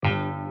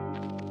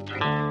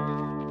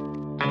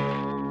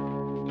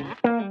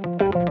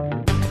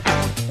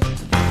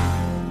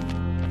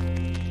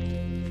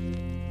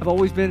I've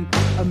always been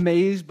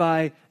amazed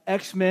by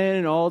X-Men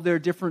and all their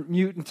different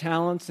mutant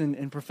talents,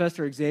 and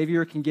Professor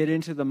Xavier can get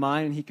into the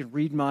mind, and he can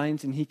read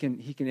minds, and he can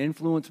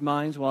influence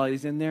minds while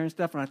he's in there and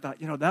stuff. And I thought,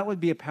 that would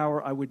be a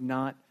power I would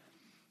not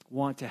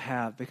want to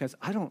have, because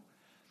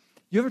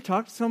you ever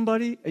talk to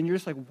somebody and you're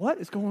just like, what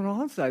is going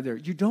on inside there?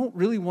 You don't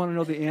really want to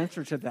know the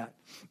answer to that.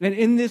 And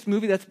in this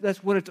movie,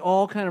 that's what it's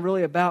all kind of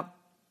really about.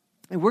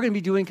 And we're going to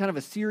be doing kind of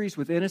a series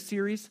within a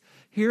series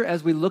here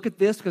as we look at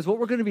this, because what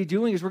we're going to be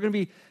doing is we're going to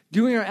be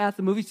doing our At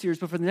the Movie series,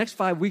 but for the next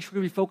 5 weeks, we're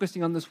going to be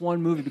focusing on this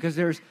one movie, because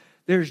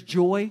there's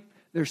joy,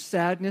 there's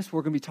sadness.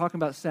 We're going to be talking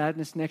about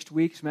sadness next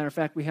week. As a matter of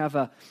fact, we have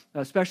a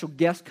special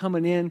guest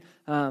coming in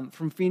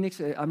from Phoenix.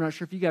 I'm not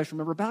sure if you guys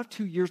remember, about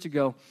 2 years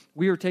ago,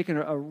 we were taking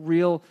a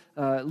real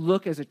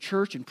look as a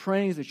church and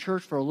praying as a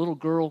church for a little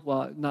girl,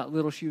 well, not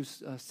little, she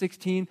was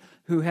 16,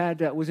 who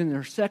was in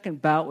her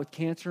second bout with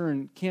cancer,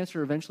 and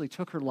cancer eventually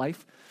took her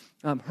life.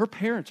 Her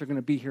parents are going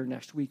to be here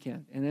next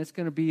weekend, and it's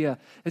going to be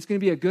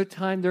a good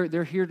time.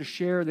 They're here to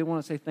share. They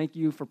want to say thank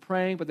you for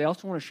praying, but they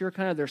also want to share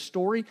kind of their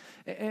story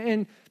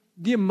and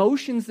the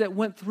emotions that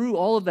went through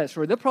all of that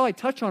story. They'll probably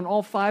touch on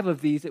all 5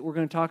 of these that we're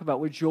going to talk about,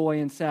 with joy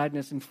and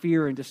sadness and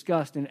fear and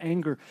disgust and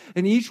anger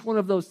and each one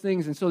of those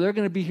things. And so they're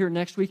going to be here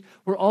next week.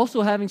 We're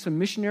also having some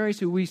missionaries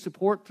who we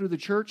support through the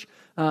church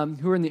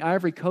who are in the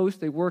Ivory Coast.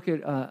 They work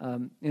at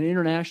an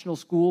international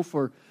school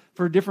for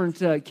different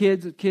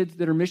kids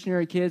that are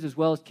missionary kids, as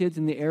well as kids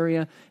in the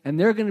area. And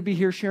they're going to be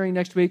here sharing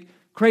next week.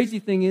 Crazy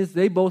thing is,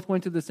 they both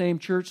went to the same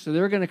church, so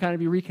they're going to kind of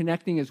be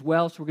reconnecting as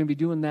well. So we're going to be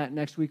doing that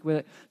next week with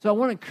it. So I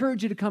want to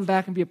encourage you to come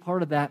back and be a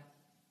part of that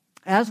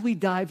as we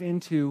dive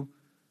into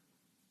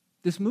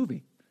this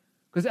movie.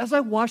 Because as I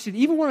watched it,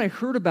 even when I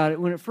heard about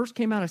it, when it first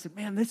came out, I said,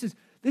 man, this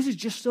is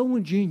just so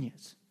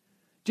ingenious.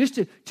 Just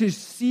to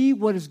see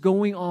what is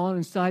going on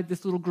inside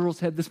this little girl's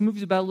head. This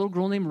movie's about a little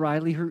girl named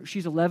Riley.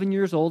 She's 11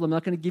 years old. I'm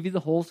not going to give you the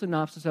whole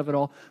synopsis of it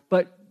all,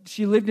 but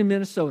she lived in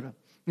Minnesota.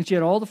 And she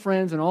had all the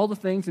friends and all the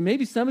things. And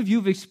maybe some of you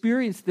have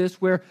experienced this,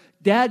 where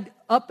dad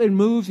up and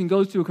moves and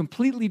goes to a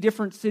completely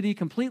different city,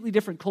 completely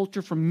different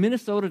culture, from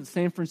Minnesota to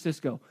San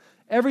Francisco.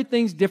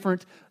 Everything's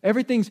different.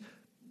 Everything's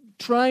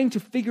trying to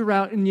figure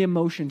out in the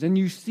emotions. And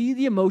you see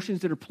the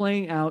emotions that are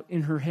playing out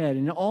in her head.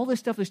 And all this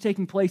stuff that's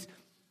taking place,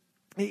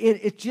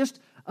 it's just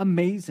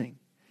amazing.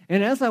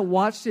 And as I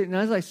watched it and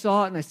as I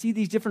saw it and I see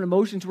these different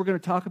emotions we're going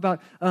to talk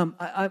about,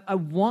 I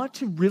want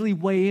to really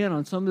weigh in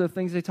on some of the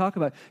things they talk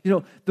about.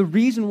 The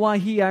reason why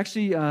he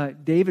actually,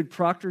 David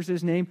Proctor's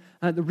his name,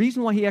 the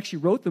reason why he actually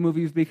wrote the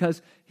movie was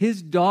because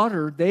his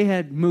daughter, they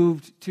had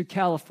moved to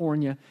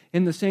California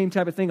in the same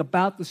type of thing,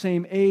 about the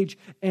same age,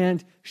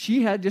 and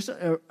she had just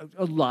a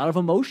lot of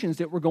emotions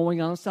that were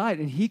going on inside,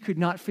 and he could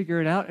not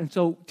figure it out. And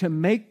so to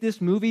make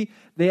this movie,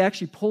 they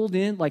actually pulled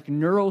in like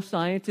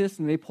neuroscientists,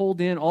 and they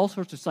pulled in all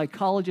sorts of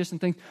psychologists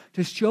and things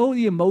to show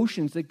the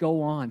emotions that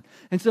go on.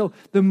 And so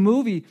the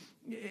movie,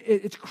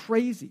 it's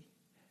crazy.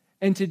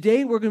 And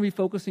today we're going to be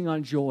focusing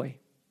on joy.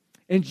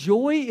 And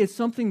joy is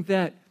something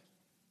that,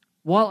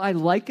 while I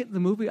like it, the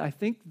movie, I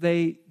think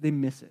they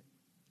miss it.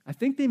 I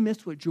think they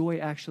miss what joy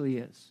actually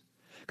is.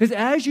 Because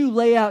as you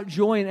lay out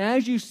joy and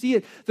as you see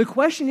it, the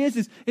question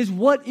is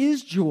what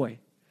is joy?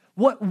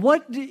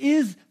 What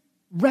is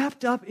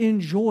wrapped up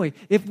in joy?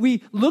 If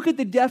we look at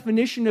the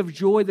definition of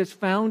joy that's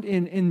found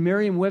in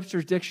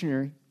Merriam-Webster's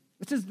dictionary,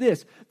 it says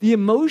this: the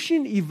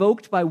emotion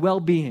evoked by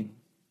well-being,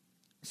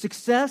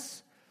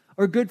 success,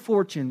 or good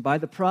fortune by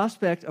the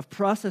prospect of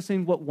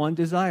processing what one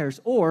desires,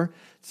 or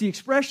it's the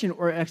expression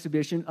or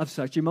exhibition of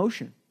such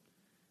emotion.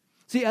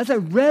 See, as I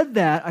read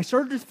that, I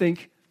started to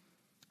think,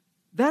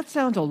 that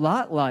sounds a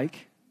lot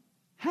like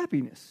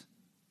happiness.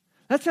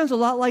 That sounds a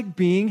lot like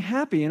being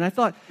happy. And I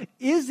thought,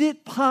 is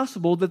it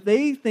possible that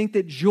they think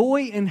that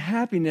joy and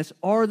happiness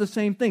are the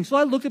same thing? So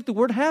I looked up the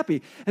word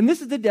happy, and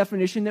this is the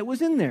definition that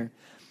was in there.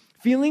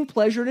 Feeling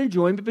pleasure and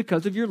enjoyment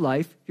because of your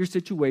life, your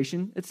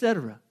situation,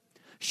 etc.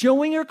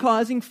 Showing or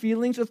causing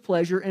feelings of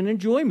pleasure and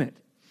enjoyment.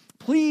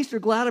 Pleased or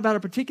glad about a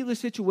particular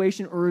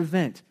situation or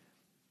event.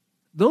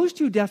 Those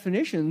two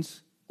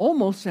definitions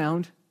almost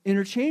sound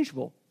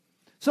interchangeable.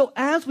 So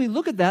as we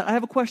look at that, I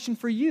have a question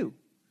for you.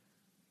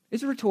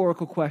 It's a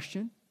rhetorical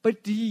question,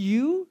 but do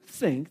you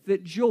think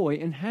that joy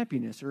and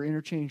happiness are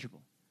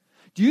interchangeable?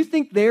 Do you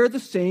think they're the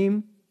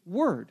same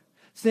word,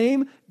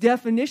 same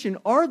definition?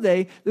 Are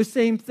they the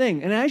same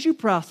thing? And as you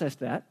process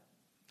that,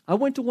 I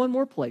went to one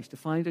more place to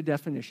find a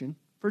definition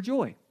for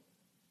joy.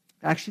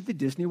 Actually, the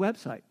Disney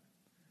website.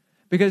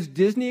 Because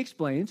Disney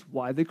explains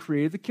why they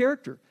created the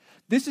character.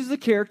 This is the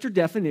character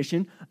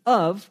definition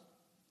of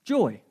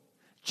joy.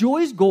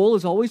 Joy's goal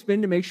has always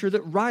been to make sure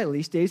that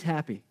Riley stays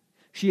happy.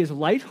 She is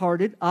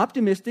lighthearted,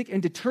 optimistic,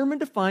 and determined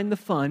to find the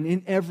fun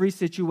in every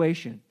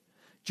situation.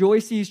 Joy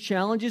sees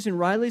challenges in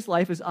Riley's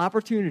life as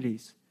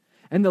opportunities,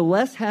 and the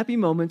less happy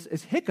moments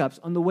as hiccups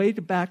on the way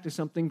back to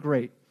something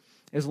great.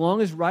 As long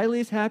as Riley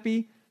is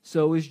happy,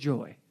 so is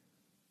joy.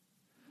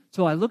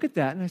 So I look at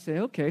that and I say,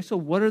 okay, so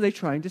what are they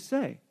trying to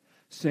say?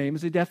 Same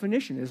as the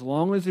definition. As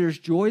long as there's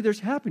joy,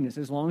 there's happiness.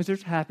 As long as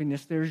there's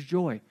happiness, there's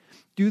joy.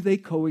 Do they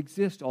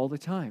coexist all the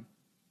time?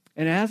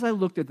 And as I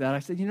looked at that, I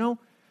said,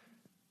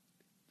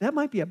 that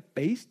might be a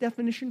base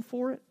definition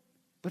for it,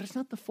 but it's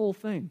not the full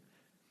thing.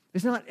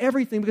 It's not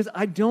everything, because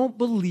I don't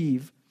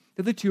believe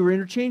that the two are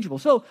interchangeable.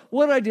 So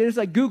what I did is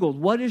I Googled,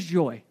 what is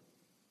joy?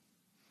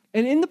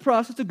 And in the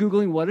process of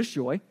Googling what is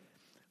joy,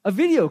 a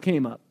video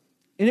came up.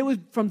 And it was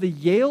from the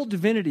Yale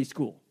Divinity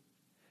School.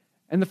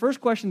 And the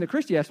first question that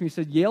Christy asked me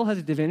said, Yale has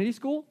a divinity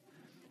school?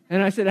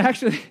 And I said,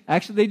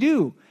 actually they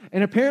do.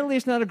 And apparently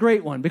it's not a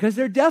great one, because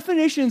their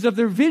definitions of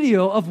their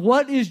video of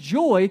what is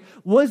joy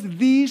was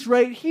these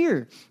right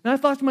here. And I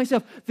thought to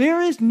myself,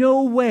 there is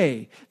no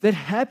way that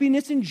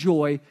happiness and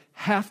joy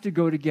have to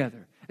go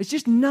together. It's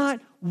just not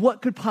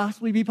what could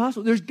possibly be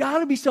possible. There's got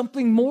to be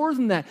something more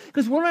than that.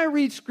 Because when I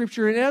read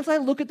Scripture, and as I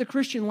look at the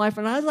Christian life,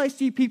 and as I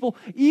see people,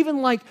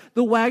 even like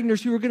the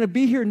Wagners who are going to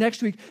be here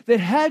next week, that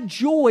had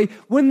joy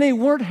when they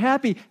weren't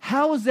happy,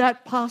 how is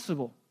that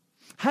possible?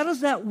 How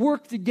does that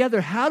work together?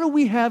 How do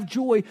we have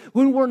joy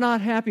when we're not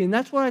happy? And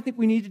that's what I think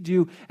we need to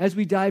do as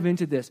we dive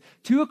into this.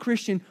 To a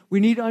Christian, we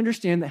need to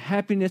understand that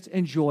happiness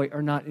and joy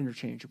are not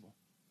interchangeable.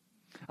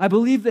 I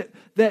believe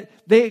that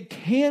they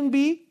can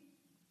be,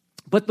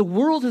 but the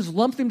world has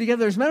lumped them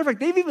together. As a matter of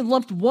fact, they've even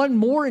lumped one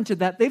more into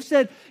that. They've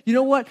said, you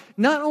know what?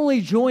 Not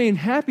only joy and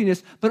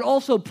happiness, but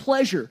also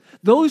pleasure.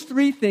 Those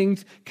three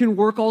things can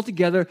work all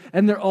together,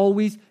 and they're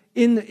always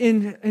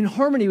in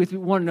harmony with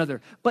one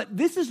another. But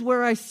this is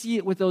where I see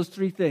it with those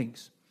three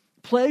things.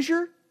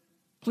 Pleasure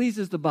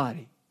pleases the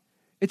body.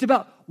 It's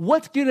about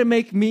what's going to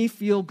make me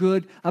feel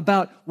good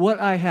about what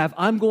I have.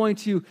 I'm going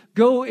to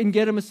go and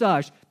get a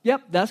massage.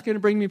 Yep, that's going to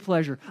bring me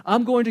pleasure.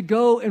 I'm going to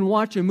go and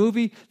watch a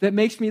movie that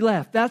makes me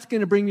laugh. That's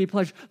going to bring me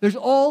pleasure. There's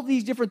all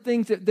these different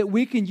things that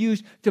we can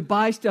use to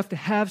buy stuff, to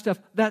have stuff.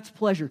 That's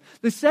pleasure.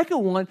 The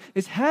second one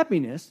is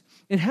happiness.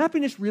 And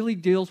happiness really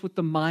deals with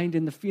the mind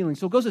and the feeling.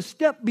 So it goes a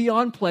step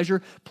beyond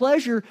pleasure.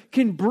 Pleasure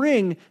can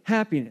bring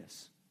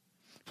happiness.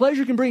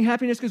 Pleasure can bring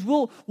happiness because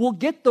we'll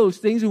get those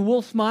things and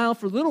we'll smile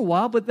for a little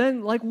while. But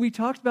then, like we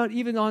talked about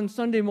even on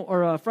Sunday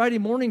or Friday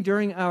morning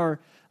during our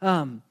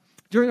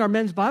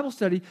men's Bible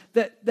study,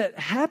 that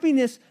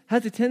happiness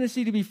has a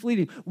tendency to be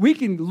fleeting. We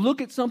can look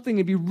at something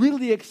and be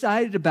really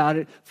excited about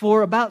it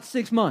for about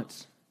 6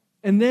 months.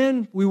 And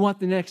then we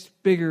want the next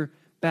bigger,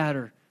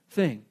 badder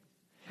thing.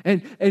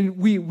 And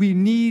we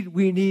need,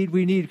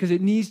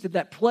 because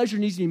that pleasure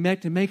needs to be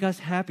met to make us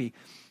happy.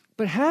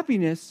 But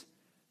happiness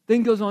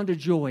then goes on to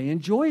joy.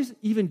 And joy is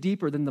even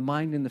deeper than the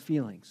mind and the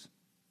feelings.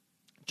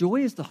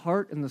 Joy is the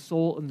heart and the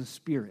soul and the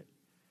spirit.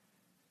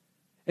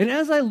 And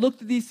as I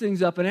looked at these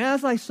things up, and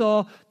as I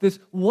saw this,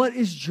 what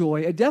is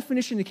joy, a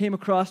definition that came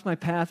across my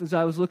path as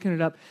I was looking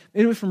it up,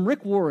 and it was from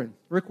Rick Warren.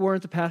 Rick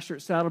Warren's a pastor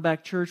at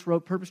Saddleback Church,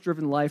 wrote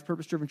Purpose-Driven Life,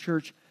 Purpose-Driven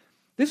Church.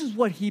 This is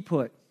what he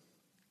put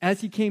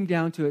as he came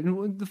down to it.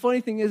 And the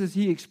funny thing is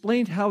he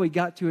explained how he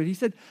got to it. He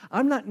said,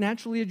 I'm not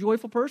naturally a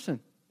joyful person.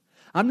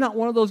 I'm not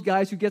one of those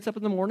guys who gets up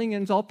in the morning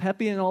and is all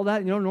peppy and all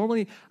that.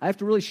 Normally I have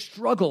to really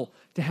struggle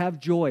to have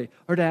joy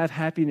or to have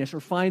happiness or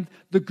find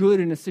the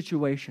good in a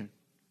situation.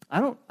 I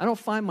don't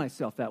find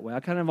myself that way.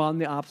 I'm kind of on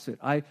the opposite.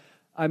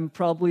 I'm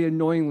probably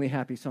annoyingly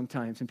happy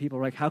sometimes, and people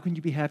are like, how can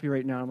you be happy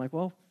right now? I'm like,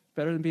 well,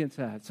 better than being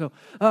sad. So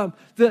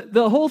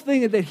the whole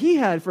thing that he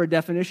had for a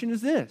definition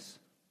is this.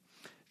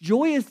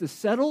 Joy is the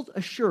settled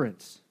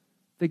assurance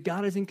that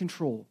God is in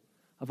control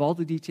of all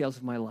the details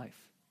of my life.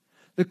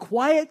 The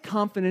quiet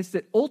confidence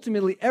that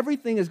ultimately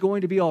everything is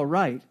going to be all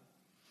right,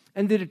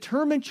 and the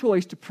determined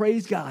choice to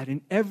praise God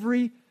in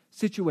every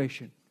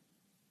situation.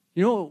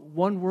 You know what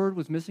one word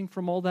was missing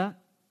from all that?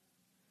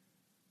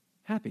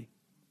 Happy.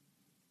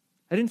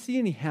 I didn't see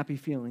any happy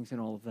feelings in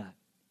all of that.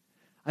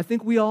 I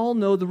think we all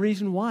know the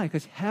reason why,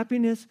 because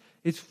happiness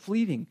is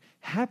fleeting.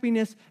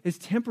 Happiness is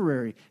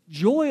temporary.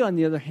 Joy, on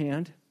the other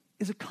hand,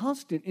 is a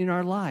constant in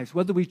our lives.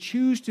 Whether we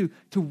choose to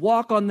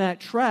walk on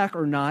that track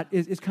or not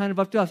is kind of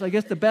up to us. I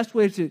guess the best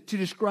way to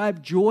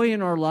describe joy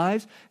in our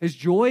lives is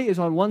joy is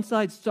on one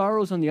side,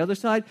 sorrow is on the other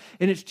side,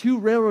 and it's two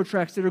railroad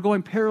tracks that are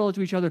going parallel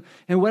to each other,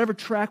 and whatever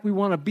track we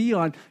want to be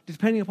on,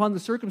 depending upon the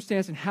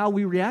circumstance and how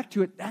we react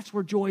to it, that's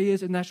where joy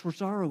is and that's where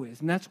sorrow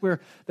is, and that's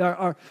where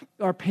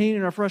our pain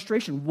and our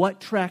frustration. What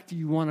track do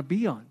you want to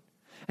be on?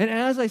 And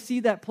as I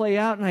see that play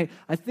out and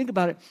I think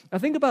about it, I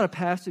think about a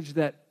passage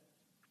that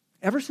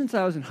ever since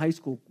I was in high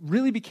school,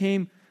 really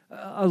became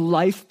a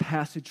life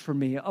passage for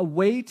me, a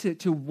way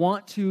to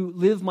want to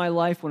live my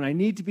life when I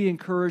need to be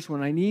encouraged,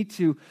 when I need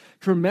to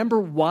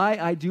remember why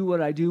I do what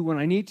I do, when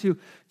I need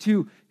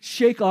to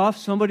shake off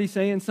somebody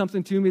saying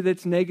something to me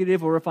that's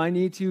negative, or if I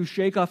need to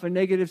shake off a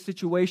negative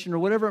situation or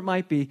whatever it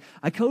might be.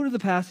 I go to the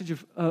passage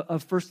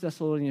of 1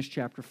 Thessalonians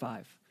chapter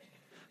 5.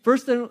 1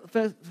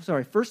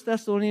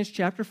 Thessalonians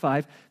chapter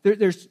 5,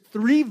 there's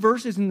 3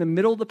 verses in the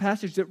middle of the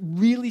passage that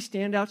really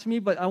stand out to me,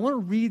 but I want to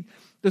read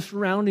the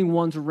surrounding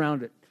ones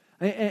around it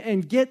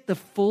and get the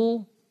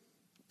full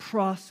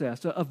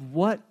process of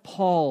what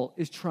Paul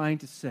is trying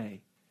to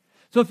say.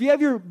 So if you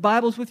have your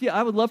Bibles with you,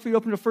 I would love for you to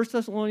open to 1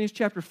 Thessalonians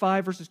chapter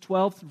 5, verses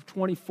 12 through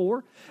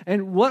 24.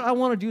 And what I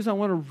want to do is I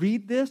want to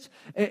read this,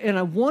 and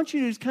I want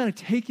you to just kind of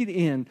take it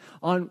in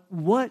on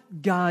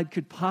what God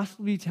could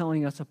possibly be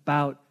telling us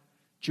about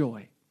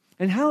joy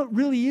and how it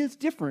really is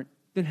different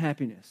than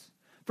happiness.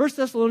 1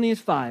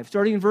 Thessalonians 5,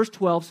 starting in verse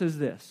 12, says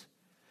this: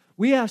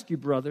 "We ask you,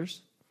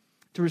 brothers,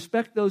 to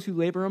respect those who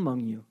labor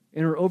among you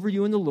and are over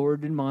you in the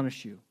Lord and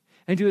admonish you,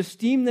 and to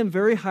esteem them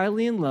very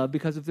highly in love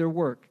because of their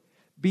work.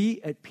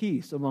 Be at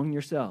peace among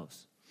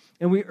yourselves.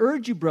 And we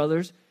urge you,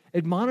 brothers,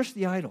 admonish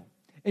the idle,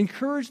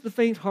 encourage the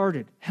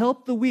faint-hearted,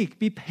 help the weak,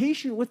 be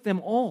patient with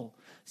them all.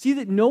 See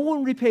that no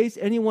one repays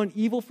anyone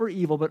evil for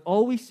evil, but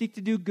always seek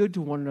to do good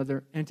to one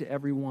another and to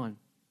everyone."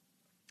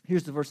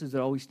 Here's the verses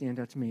that always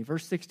stand out to me.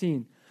 Verse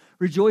 16,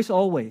 "Rejoice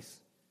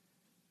always."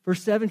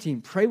 Verse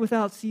 17, "Pray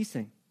without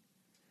ceasing."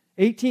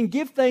 18,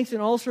 "Give thanks in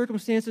all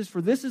circumstances,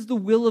 for this is the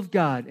will of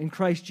God in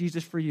Christ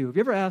Jesus for you." Have you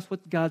ever asked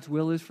what God's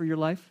will is for your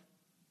life?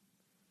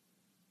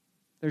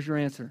 There's your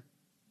answer.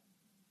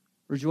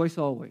 Rejoice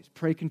always.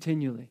 Pray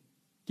continually.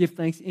 Give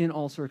thanks in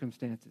all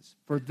circumstances.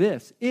 For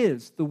this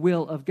is the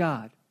will of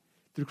God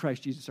through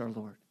Christ Jesus our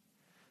Lord.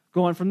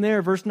 Go on from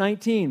there, verse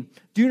 19.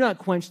 "Do not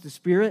quench the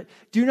spirit.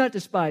 Do not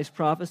despise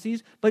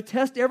prophecies, but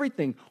test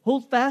everything.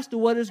 Hold fast to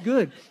what is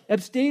good.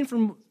 Abstain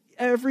from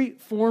every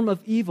form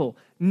of evil.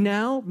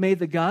 Now may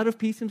the God of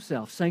peace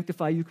himself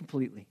sanctify you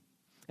completely.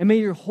 And may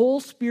your whole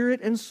spirit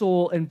and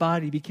soul and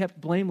body be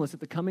kept blameless at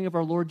the coming of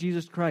our Lord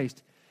Jesus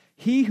Christ.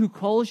 He who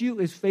calls you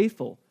is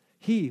faithful.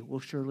 He will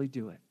surely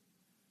do it."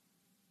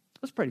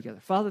 Let's pray together.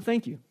 Father,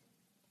 thank you.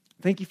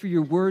 Thank you for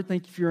your word.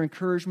 Thank you for your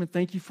encouragement.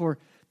 Thank you for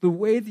the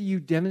way that you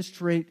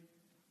demonstrate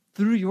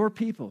through your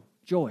people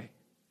joy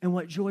and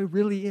what joy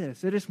really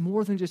is. That it's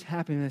more than just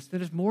happiness.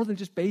 That it's more than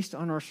just based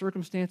on our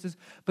circumstances,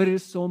 but it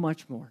is so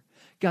much more.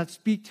 God,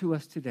 speak to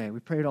us today. We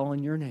pray it all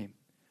in your name.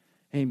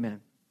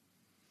 Amen.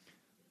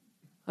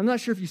 I'm not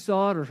sure if you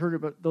saw it or heard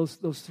about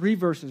those three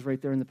verses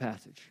right there in the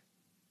passage.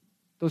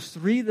 Those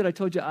three that I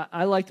told you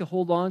I like to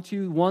hold on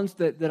to, ones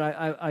that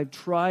I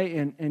try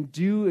and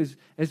do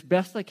as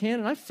best I can,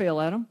 and I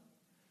fail at them.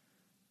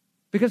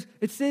 Because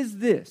it says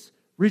this: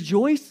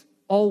 rejoice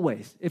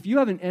always. If you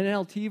have an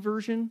NLT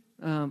version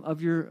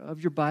of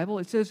your Bible,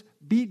 it says,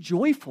 be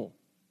joyful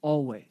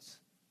always.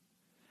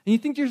 And you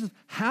think to yourself,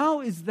 how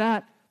is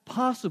that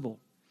possible?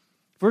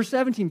 Verse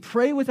 17,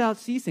 pray without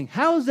ceasing.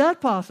 How is that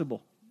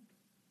possible?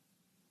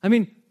 I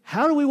mean,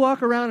 how do we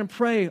walk around and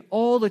pray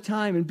all the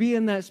time and be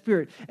in that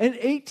spirit? And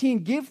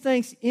 18, give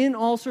thanks in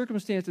all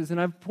circumstances. And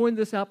I've pointed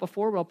this out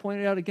before, but I'll point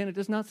it out again. It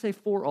does not say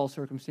for all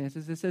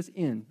circumstances. It says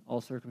in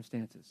all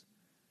circumstances.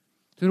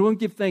 So we won't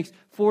give thanks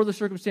for the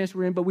circumstance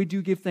we're in, but we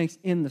do give thanks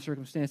in the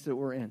circumstance that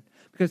we're in,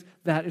 because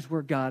that is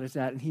where God is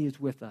at, and he is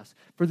with us.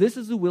 For this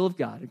is the will of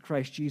God in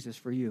Christ Jesus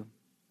for you.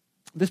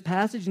 This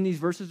passage and these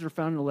verses are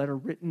found in a letter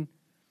written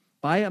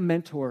by a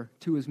mentor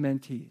to his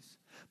mentees,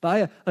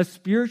 by a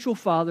spiritual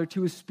father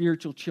to his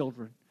spiritual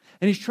children.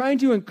 And he's trying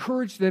to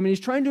encourage them, and he's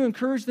trying to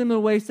encourage them in a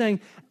way saying,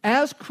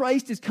 as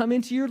Christ has come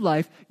into your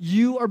life,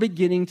 you are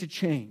beginning to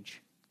change.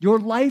 Your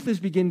life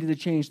is beginning to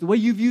change. The way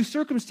you view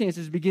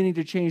circumstances is beginning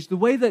to change. The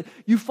way that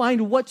you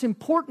find what's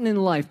important in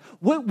life,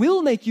 what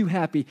will make you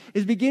happy,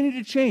 is beginning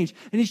to change.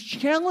 And he's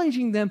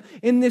challenging them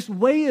in this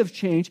way of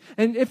change.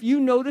 And if you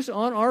notice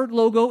on our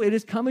logo, it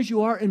is come as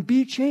you are and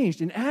be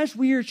changed. And as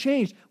we are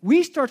changed,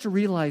 we start to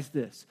realize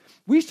this.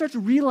 We start to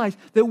realize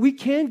that we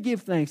can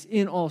give thanks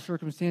in all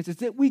circumstances,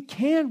 that we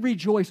can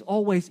rejoice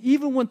always,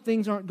 even when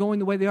things aren't going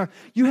the way they are.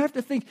 You have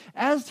to think,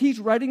 as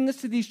he's writing this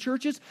to these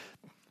churches,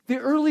 the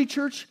early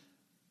church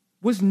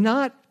was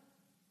not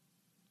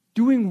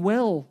doing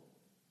well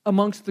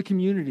amongst the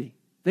community.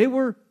 They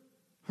were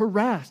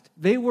harassed.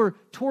 They were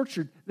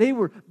tortured. They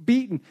were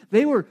beaten.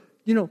 They were,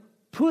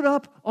 put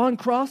up on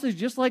crosses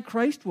just like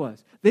Christ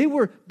was. They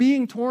were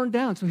being torn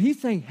down. So he's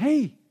saying,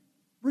 hey,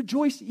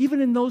 rejoice even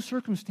in those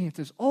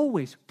circumstances.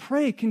 Always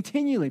pray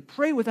continually.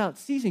 Pray without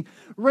ceasing.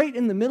 Right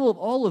in the middle of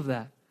all of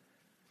that.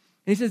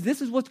 And he says,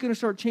 this is what's going to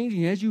start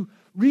changing as you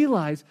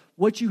realize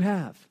what you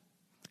have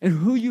and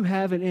who you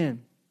have it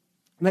in.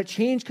 And that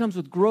change comes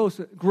with growth.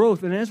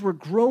 And as we're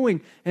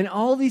growing and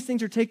all these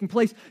things are taking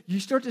place, you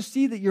start to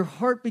see that your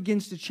heart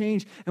begins to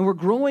change. And we're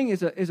growing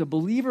as a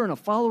believer and a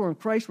follower in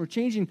Christ. We're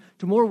changing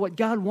to more what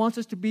God wants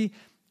us to be.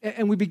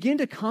 And we begin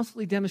to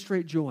constantly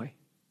demonstrate joy.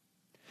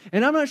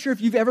 And I'm not sure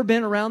if you've ever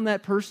been around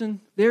that person.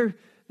 There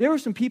are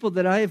some people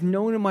that I have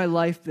known in my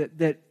life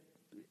that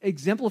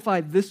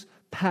exemplified this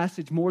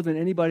passage more than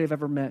anybody I've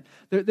ever met.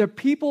 They're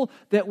people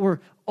that were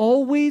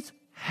always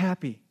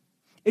happy.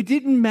 It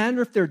didn't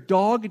matter if their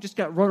dog had just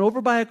got run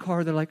over by a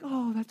car. They're like,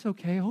 oh, that's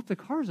okay. I hope the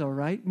car's all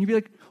right. And you'd be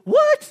like,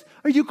 what?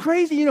 Are you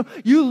crazy?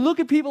 You look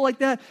at people like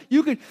that.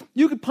 You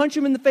could punch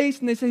them in the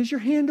face and they say, is your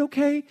hand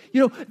okay?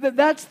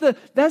 That's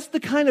the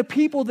kind of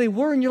people they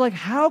were. And you're like,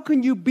 how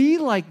can you be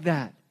like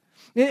that?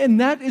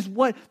 And that is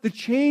what the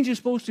change is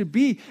supposed to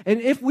be. And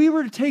if we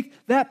were to take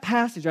that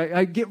passage,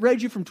 I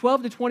read you from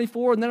 12 to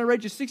 24, and then I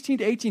read you 16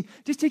 to 18,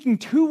 just taking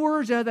 2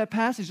 words out of that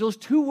passage, those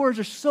 2 words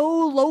are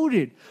so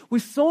loaded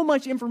with so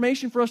much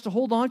information for us to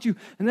hold on to,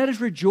 and that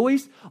is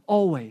rejoice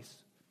always.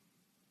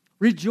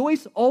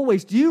 Rejoice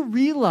always. Do you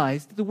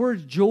realize that the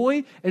words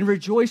joy and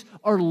rejoice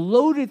are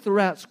loaded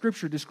throughout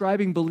Scripture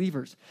describing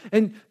believers?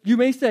 And you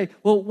may say,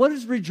 well, what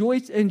is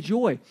rejoice and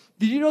joy?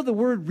 Did you know the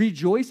word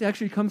rejoice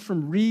actually comes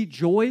from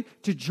rejoy,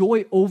 to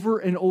joy over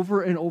and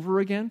over and over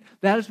again?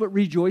 That is what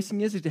rejoicing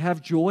is to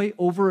have joy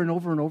over and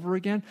over and over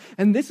again.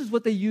 And this is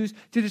what they use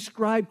to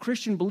describe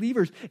Christian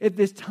believers at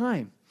this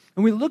time.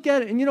 And we look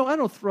at it, and I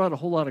don't throw out a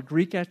whole lot of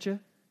Greek at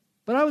you.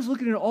 But I was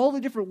looking at all the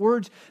different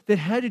words that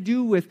had to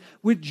do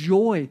with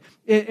joy.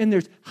 And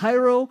there's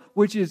hyro,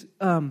 which is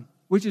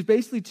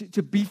basically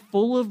to be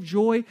full of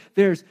joy.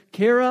 There's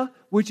chara,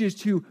 which is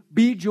to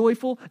be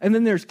joyful. And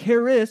then there's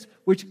charis,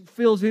 which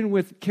fills in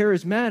with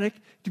charismatic,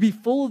 to be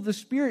full of the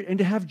Spirit and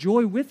to have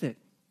joy with it.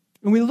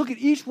 And we look at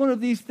each one of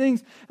these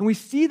things, and we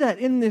see that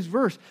in this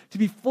verse, to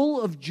be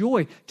full of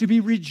joy, to be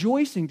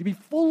rejoicing, to be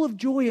full of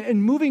joy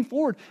and moving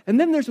forward. And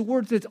then there's a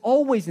word that's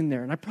always in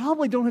there. And I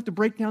probably don't have to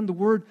break down the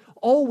word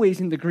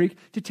always in the Greek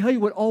to tell you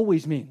what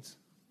always means.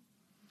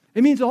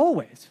 It means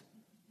always.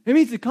 It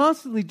means to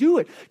constantly do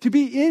it, to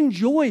be in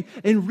joy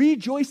and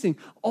rejoicing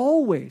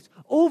always,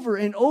 over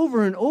and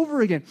over and over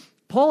again.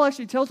 Paul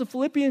actually tells the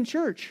Philippian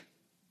church,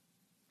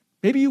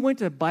 maybe you went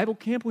to Bible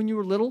camp when you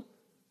were little,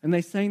 and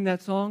they sang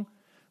that song,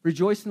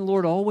 Rejoice in the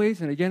Lord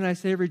always, and again I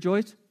say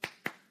rejoice.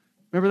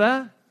 Remember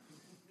that?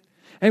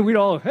 And we'd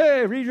all,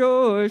 hey,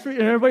 rejoice. And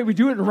everybody, we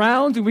do it in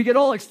rounds, and we get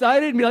all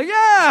excited and be like,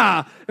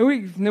 yeah!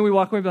 And then we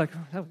walk away and be like,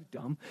 oh, that was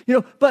dumb.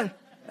 But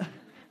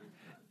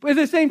at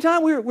the same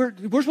time, we're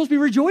supposed to be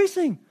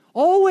rejoicing,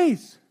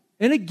 always.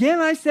 And again,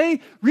 I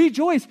say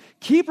rejoice.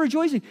 Keep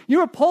rejoicing. You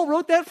know where Paul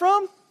wrote that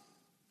from?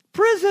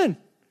 Prison.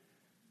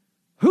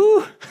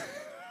 Who writes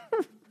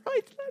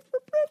that for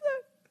prison?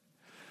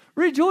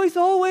 Rejoice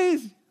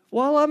always.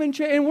 While I'm in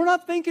chains. And we're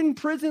not thinking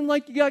prison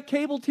like you got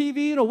cable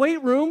TV and a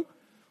weight room.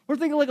 We're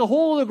thinking like a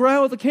hole in the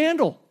ground with a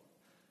candle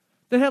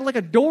that had like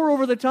a door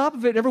over the top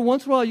of it. Every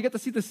once in a while, you get to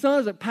see the sun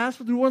as it passed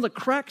through one of the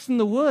cracks in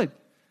the wood.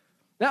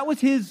 That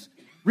was his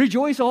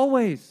rejoice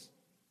always.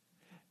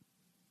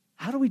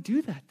 How do we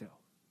do that, though?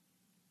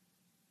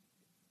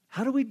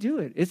 How do we do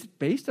it? Is it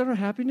based on our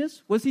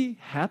happiness? Was he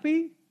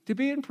happy to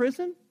be in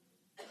prison?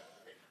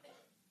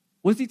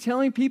 Was he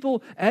telling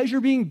people, as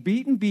you're being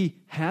beaten, be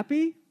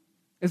happy?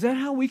 Is that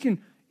how we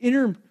can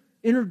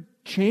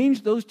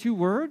interchange those 2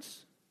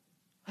 words?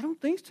 I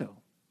don't think so.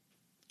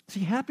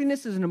 See,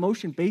 happiness is an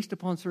emotion based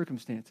upon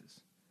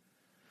circumstances.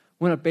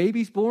 When a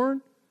baby's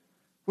born,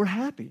 we're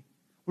happy.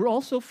 We're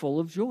also full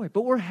of joy,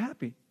 but we're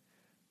happy.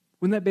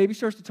 When that baby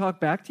starts to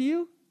talk back to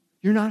you,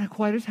 you're not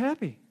quite as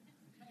happy.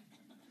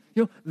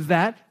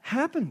 That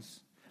happens.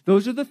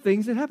 Those are the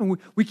things that happen.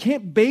 We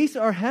can't base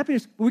our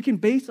happiness, but we can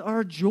base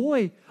our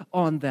joy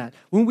on that.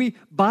 When we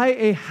buy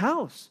a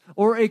house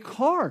or a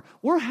car,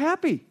 we're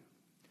happy.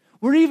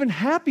 We're even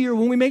happier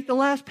when we make the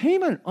last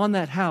payment on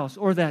that house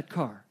or that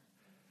car.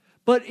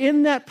 But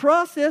in that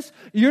process,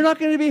 you're not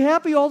going to be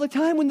happy all the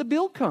time when the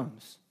bill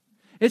comes.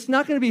 It's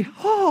not going to be,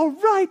 oh,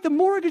 right, the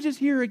mortgage is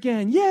here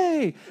again.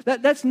 Yay.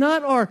 That's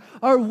not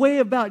our way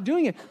about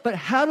doing it. But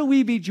how do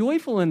we be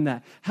joyful in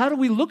that? How do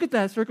we look at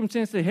that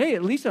circumstance and say, hey,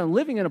 at least I'm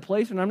living in a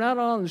place and I'm not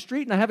on the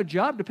street and I have a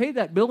job to pay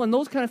that bill and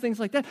those kind of things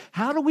like that?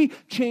 How do we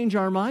change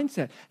our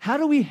mindset? How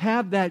do we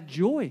have that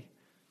joy?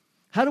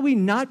 How do we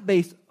not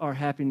base our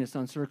happiness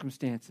on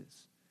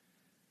circumstances?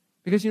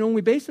 Because, when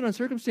we base it on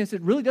circumstances,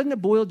 it really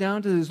doesn't boil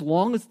down to as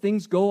long as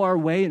things go our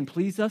way and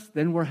please us,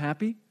 then we're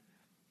happy.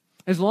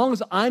 As long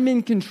as I'm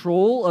in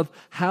control of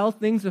how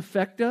things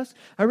affect us.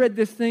 I read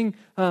this thing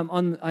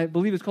I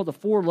believe it's called The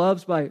Four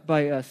Loves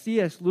by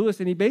C.S. Lewis,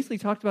 and he basically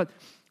talked about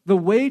the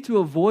way to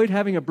avoid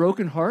having a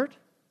broken heart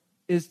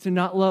is to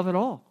not love at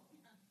all.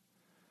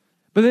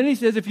 But then he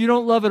says if you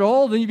don't love at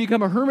all, then you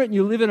become a hermit and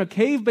you live in a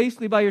cave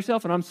basically by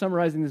yourself. And I'm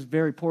summarizing this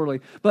very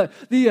poorly. But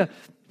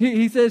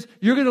he says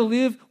you're going to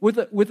live with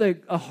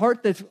a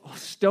heart that's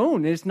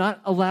stone. It's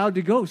not allowed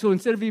to go. So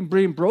instead of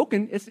being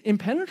broken, it's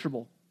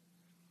impenetrable.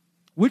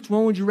 Which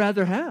one would you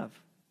rather have?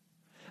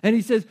 And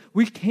he says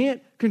we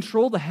can't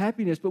control the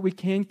happiness, but we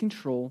can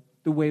control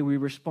the way we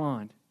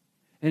respond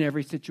in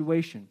every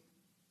situation.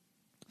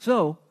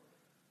 So,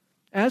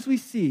 as we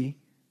see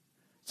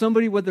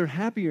somebody, whether they're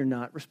happy or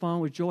not,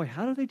 respond with joy,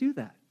 how do they do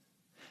that?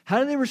 How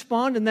do they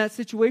respond in that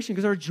situation?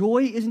 Because our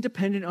joy isn't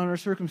dependent on our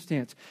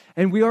circumstance.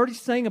 And we already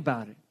sang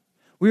about it.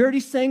 We already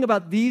sang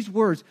about these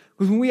words.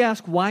 Because when we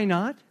ask why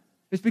not,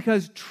 it's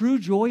because true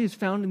joy is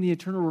found in the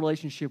eternal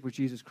relationship with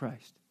Jesus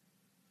Christ.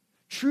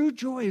 True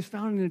joy is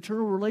found in an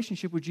eternal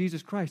relationship with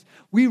Jesus Christ.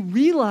 We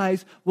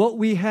realize what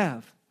we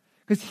have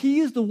because he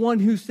is the one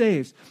who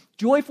saves.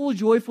 Joyful,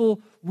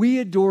 joyful, we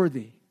adore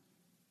thee.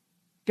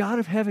 God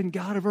of heaven,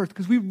 God of earth,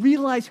 because we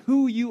realize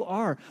who you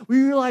are.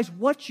 We realize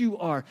what you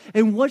are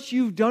and what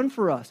you've done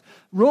for us.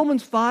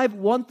 Romans 5,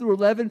 1 through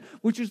 11,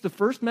 which is the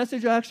first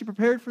message I actually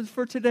prepared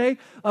for today,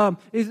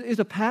 is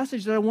a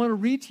passage that I want to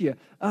read to you.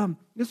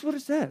 This is what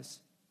it says.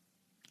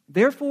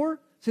 Therefore,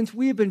 since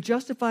we have been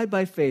justified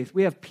by faith,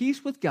 we have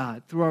peace with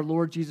God through our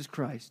Lord Jesus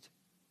Christ.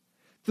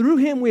 Through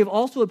him we have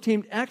also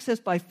obtained access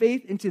by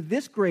faith into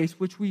this grace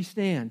which we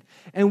stand,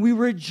 and we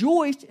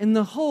rejoice in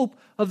the hope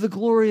of the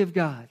glory of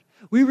God.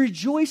 We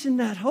rejoice in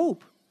that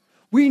hope.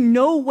 We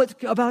know what's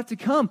about to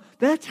come.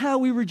 That's how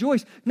we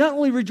rejoice. Not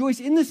only rejoice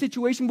in the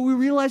situation, but we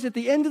realize at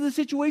the end of the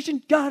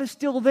situation, God is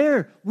still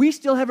there. We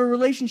still have a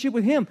relationship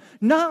with him.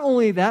 Not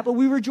only that, but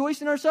we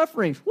rejoice in our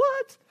sufferings.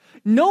 What?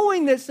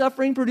 Knowing that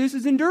suffering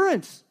produces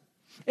endurance.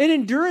 And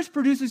endurance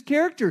produces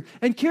character.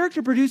 And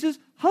character produces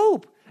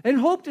hope. And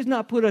hope does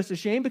not put us to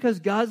shame because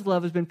God's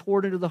love has been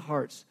poured into the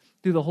hearts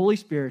through the Holy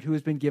Spirit who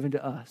has been given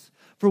to us.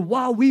 For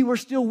while we were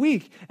still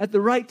weak, at the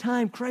right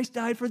time, Christ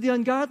died for the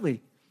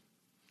ungodly.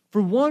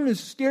 For one would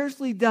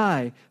scarcely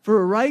die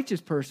for a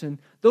righteous person,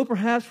 though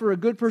perhaps for a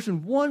good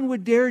person one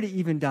would dare to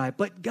even die.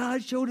 But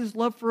God showed his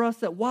love for us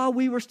that while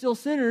we were still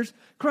sinners,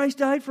 Christ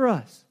died for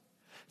us.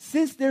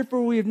 Since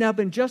therefore we have now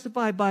been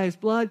justified by his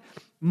blood,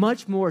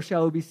 much more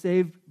shall we be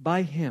saved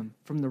by him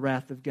from the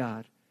wrath of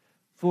God.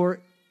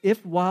 For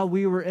if while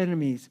we were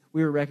enemies,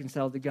 we were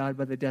reconciled to God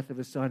by the death of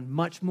his Son,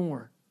 much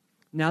more,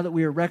 now that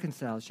we are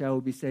reconciled, shall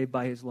we be saved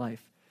by his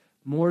life.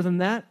 More than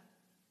that,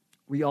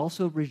 we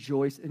also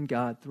rejoice in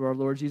God through our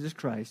Lord Jesus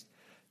Christ,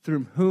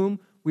 through whom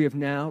we have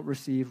now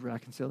received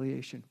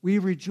reconciliation. We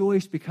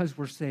rejoice because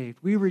we're saved.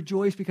 We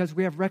rejoice because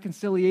we have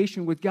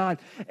reconciliation with God.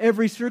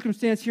 Every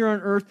circumstance here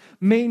on earth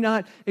may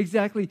not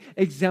exactly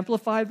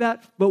exemplify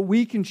that, but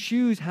we can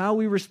choose how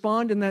we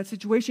respond in that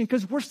situation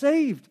because we're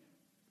saved.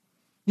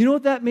 You know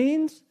what that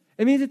means?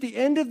 It means at the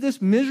end of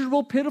this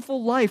miserable,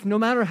 pitiful life, no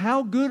matter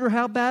how good or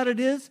how bad it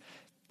is,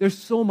 there's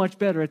so much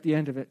better at the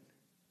end of it.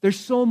 There's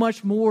so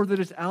much more that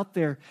is out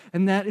there,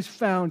 and that is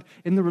found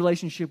in the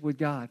relationship with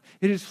God.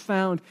 It is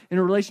found in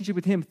a relationship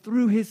with him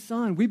through his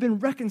Son. We've been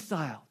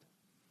reconciled.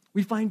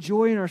 We find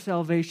joy in our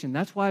salvation.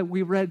 That's why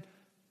we read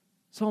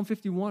Psalm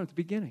 51 at the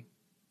beginning.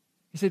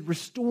 He said,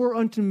 restore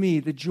unto me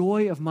the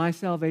joy of my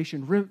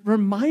salvation.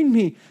 Remind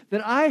me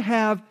that I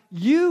have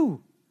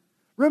you.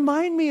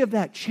 Remind me of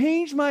that.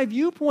 Change my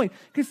viewpoint.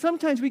 Because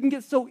sometimes we can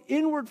get so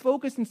inward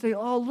focused and say,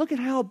 oh, look at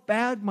how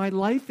bad my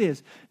life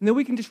is. And then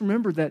we can just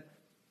remember that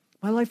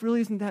my life really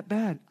isn't that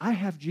bad. I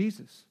have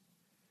Jesus.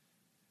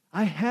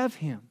 I have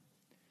him.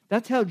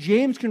 That's how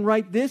James can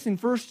write this in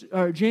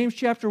James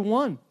chapter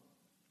 1.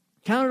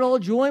 Count it all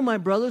joy, my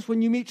brothers,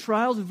 when you meet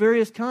trials of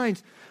various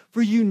kinds,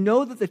 for you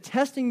know that the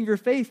testing of your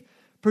faith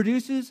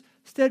produces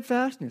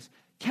steadfastness.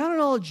 Count it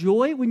all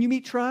joy when you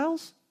meet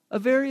trials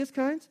of various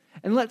kinds,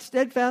 and let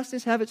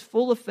steadfastness have its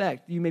full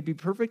effect. You may be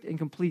perfect and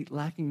complete,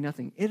 lacking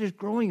nothing. It is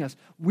growing us.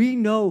 We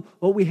know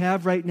what we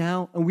have right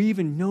now, and we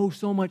even know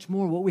so much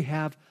more what we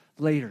have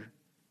later.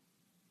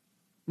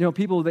 You know,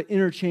 people that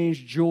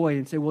interchange joy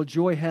and say, well,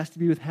 joy has to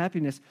be with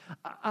happiness.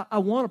 I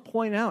want to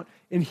point out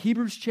in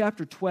Hebrews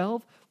chapter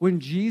 12, when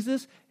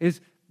Jesus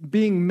is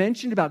being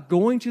mentioned about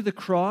going to the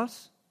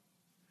cross,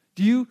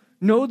 do you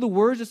know the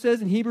words it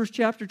says in Hebrews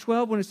chapter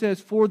 12 when it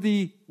says, for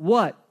the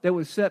what that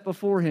was set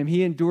before him,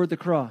 he endured the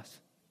cross?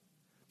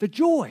 The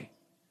joy.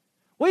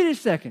 Wait a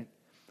second.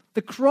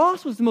 The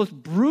cross was the most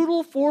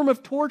brutal form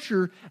of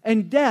torture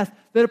and death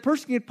that a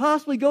person could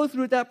possibly go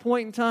through at that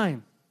point in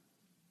time.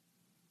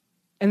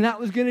 And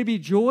that was going to be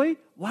joy?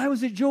 Why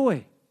was it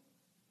joy?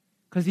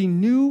 Because he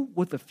knew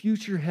what the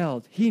future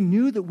held. He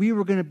knew that we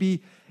were going to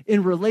be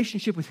in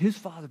relationship with his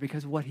Father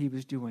because of what he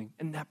was doing.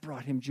 And that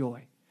brought him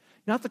joy.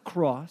 Not the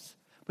cross,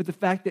 but the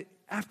fact that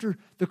after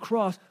the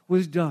cross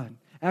was done,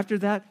 after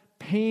that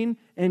pain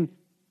and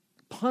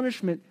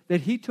punishment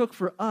that he took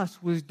for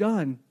us was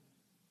done,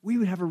 we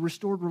would have a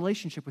restored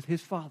relationship with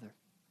his Father.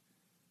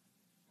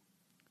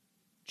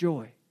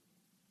 Joy.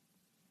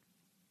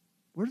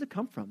 Where does it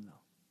come from, though?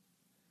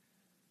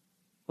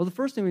 Well, the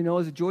first thing we know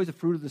is that joy is a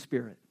fruit of the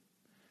Spirit.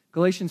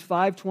 Galatians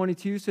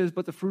 5:22 says,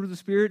 but the fruit of the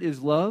Spirit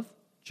is love,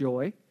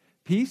 joy,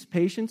 peace,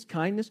 patience,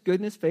 kindness,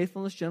 goodness,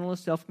 faithfulness, gentleness,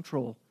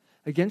 self-control.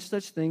 Against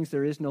such things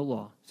there is no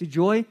law. See,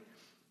 joy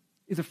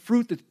is a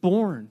fruit that's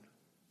born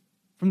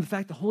from the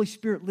fact the Holy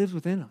Spirit lives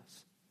within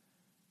us.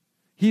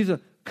 He's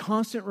a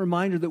constant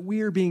reminder that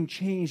we are being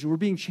changed, and we're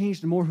being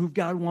changed to more who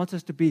God wants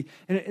us to be.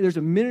 And there's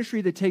a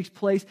ministry that takes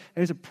place,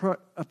 and there's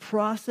a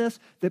process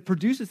that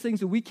produces things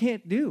that we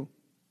can't do.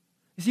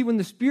 You see, when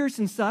the Spirit's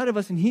inside of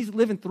us and he's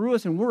living through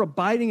us and we're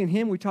abiding in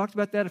him, we talked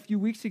about that a few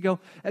weeks ago,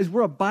 as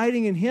we're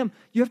abiding in him,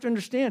 you have to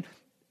understand,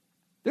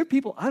 there are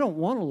people I don't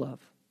want to love.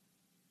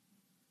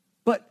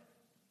 But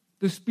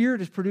the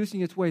Spirit is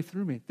producing its way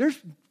through me. There's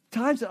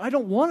times that I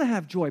don't want to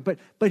have joy, but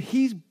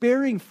he's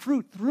bearing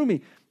fruit through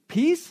me.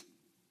 Peace?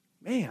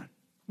 Man,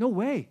 no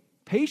way.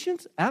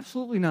 Patience?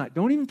 Absolutely not.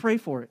 Don't even pray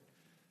for it.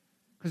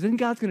 Because then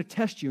God's going to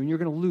test you and you're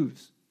going to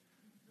lose.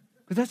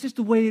 Because that's just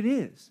the way it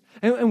is.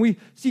 And we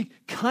see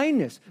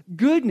kindness,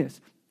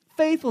 goodness,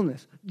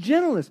 faithfulness,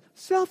 gentleness,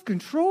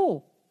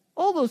 self-control.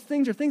 All those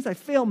things are things I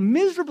fail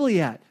miserably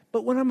at.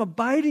 But when I'm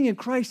abiding in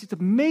Christ, it's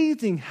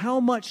amazing how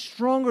much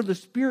stronger the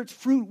Spirit's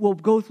fruit will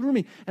go through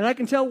me. And I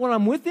can tell when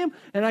I'm with Him,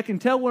 and I can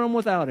tell when I'm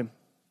without Him.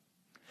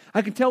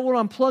 I can tell when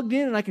I'm plugged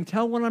in, and I can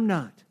tell when I'm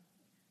not.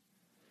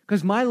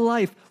 Because my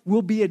life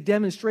will be a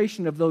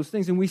demonstration of those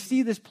things. And we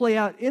see this play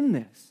out in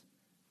this.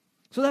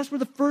 So that's where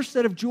the first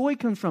set of joy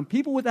comes from.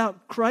 People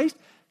without Christ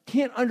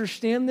can't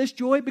understand this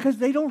joy because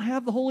they don't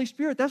have the Holy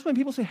Spirit. That's when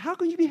people say, how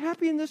can you be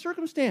happy in this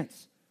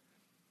circumstance?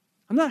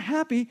 I'm not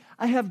happy.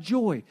 I have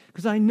joy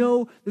because I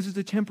know this is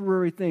a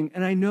temporary thing.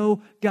 And I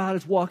know God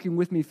is walking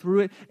with me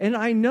through it. And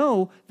I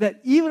know that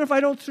even if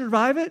I don't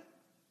survive it,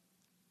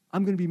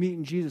 I'm going to be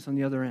meeting Jesus on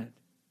the other end.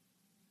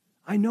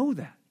 I know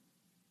that.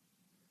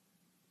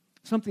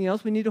 Something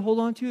else we need to hold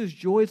on to is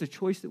joy is a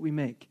choice that we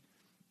make.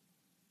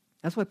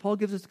 That's why Paul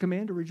gives us the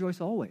command to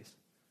rejoice always.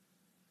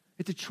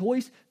 It's a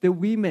choice that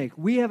we make.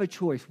 We have a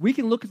choice. We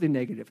can look at the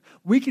negative.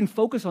 We can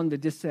focus on the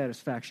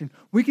dissatisfaction.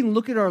 We can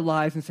look at our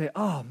lives and say,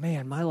 oh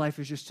man, my life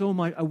is just so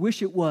much, I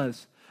wish it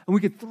was. And we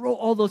could throw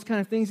all those kind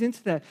of things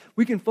into that.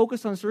 We can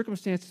focus on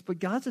circumstances, but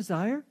God's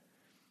desire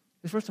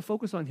is for us to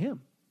focus on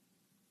Him.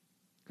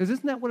 Because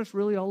isn't that what it's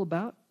really all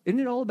about? Isn't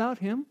it all about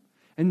Him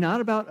and not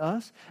about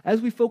us?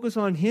 As we focus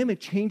on Him, it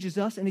changes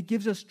us and it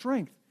gives us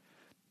strength.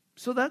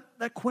 So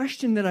that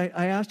question that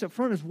I asked up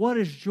front is, what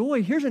is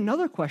joy? Here's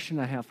another question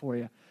I have for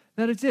you.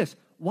 That is this: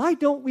 why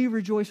don't we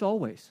rejoice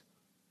always?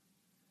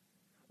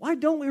 Why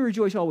don't we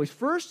rejoice always?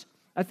 First,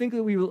 I think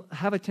that we will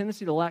have a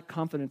tendency to lack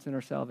confidence in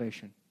our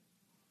salvation.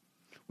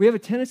 We have a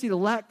tendency to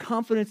lack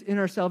confidence in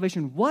our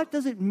salvation. What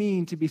does it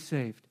mean to be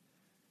saved?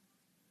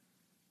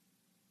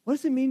 What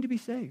does it mean to be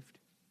saved?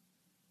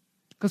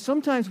 Because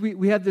sometimes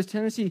we have this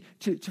tendency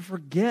to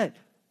forget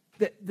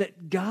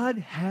that God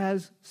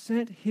has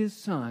sent His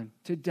Son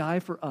to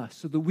die for us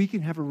so that we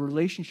can have a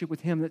relationship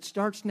with Him that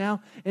starts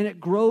now and it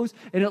grows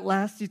and it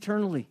lasts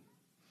eternally.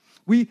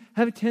 We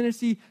have a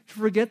tendency to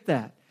forget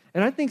that.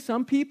 And I think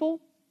some people,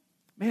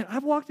 man,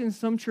 I've walked in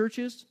some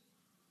churches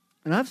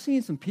and I've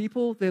seen some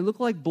people, they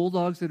look like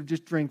bulldogs that have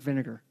just drank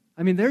vinegar.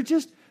 I mean, they're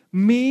just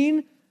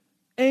mean,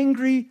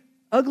 angry,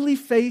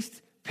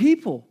 ugly-faced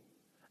people.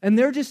 And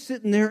they're just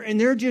sitting there,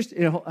 and they're just,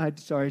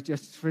 sorry,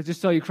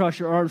 just so you cross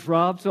your arms,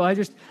 Rob. So I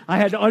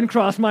had to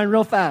uncross mine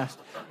real fast.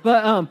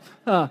 But,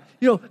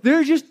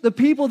 they're just the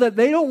people that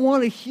they don't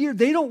want to hear.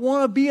 They don't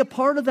want to be a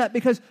part of that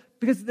because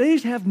they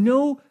just have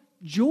no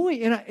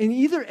joy. And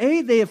either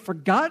A, they have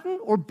forgotten,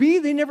 or B,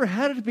 they never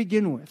had it to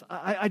begin with.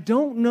 I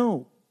don't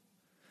know.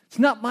 It's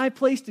not my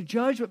place to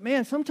judge, but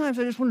man, sometimes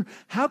I just wonder,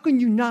 how can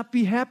you not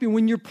be happy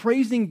when you're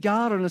praising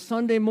God on a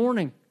Sunday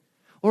morning?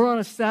 Or on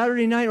a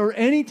Saturday night, or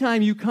any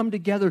time you come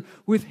together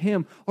with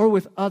Him or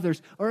with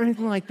others or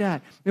anything like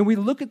that. And we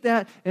look at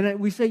that and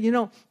we say,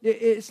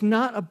 it's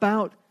not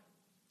about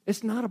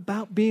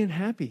being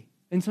happy.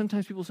 And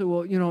sometimes people say,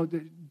 well,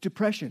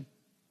 depression.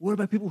 What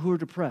about people who are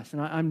depressed?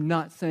 And I'm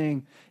not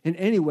saying in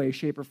any way,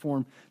 shape, or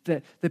form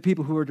that the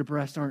people who are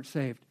depressed aren't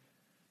saved.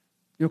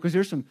 Because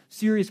there's some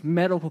serious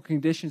medical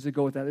conditions that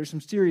go with that. There's some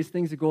serious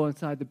things that go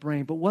inside the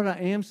brain. But what I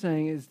am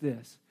saying is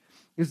this,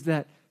 is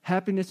that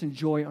happiness and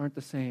joy aren't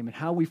the same, and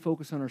how we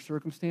focus on our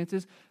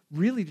circumstances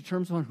really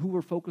determines on who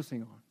we're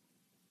focusing on.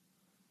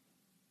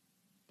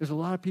 There's a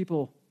lot of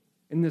people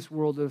in this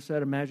world that have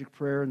said a magic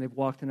prayer and they've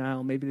walked an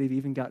aisle. Maybe they've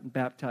even gotten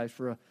baptized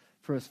for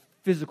a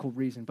physical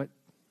reason, but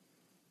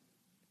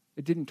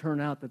it didn't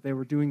turn out that they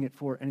were doing it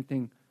for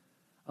anything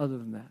other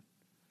than that.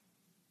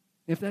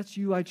 If that's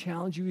you, I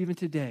challenge you even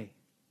today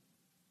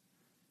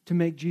to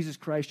make Jesus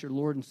Christ your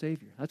Lord and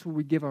Savior. That's where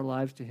we give our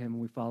lives to Him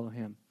and we follow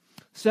Him.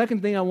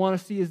 Second thing I want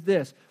to see is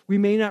this: we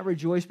may not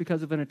rejoice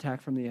because of an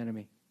attack from the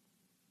enemy.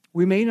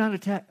 We may not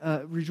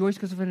rejoice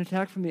because of an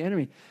attack from the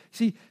enemy.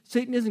 See,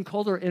 Satan isn't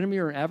called our enemy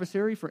or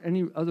adversary for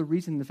any other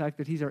reason than the fact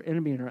that he's our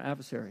enemy and our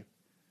adversary.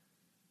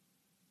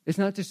 It's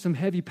not just some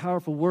heavy,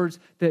 powerful words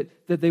that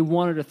they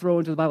wanted to throw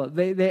into the Bible.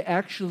 They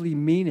actually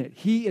mean it.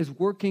 He is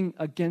working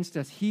against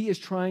us. He is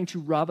trying to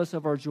rob us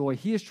of our joy.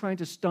 He is trying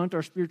to stunt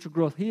our spiritual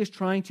growth. He is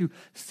trying to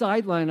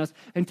sideline us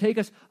and take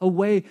us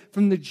away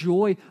from the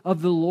joy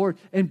of the Lord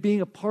and being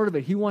a part of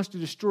it. He wants to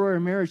destroy our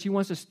marriage. He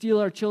wants to steal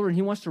our children.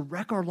 He wants to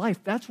wreck our life.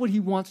 That's what he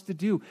wants to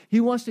do.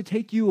 He wants to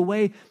take you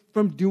away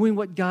from doing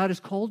what God has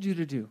called you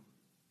to do.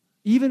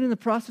 Even in the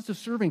process of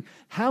serving,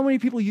 how many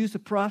people use the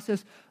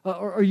process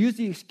or use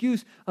the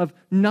excuse of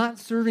not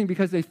serving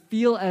because they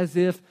feel as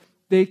if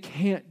they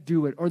can't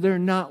do it or they're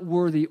not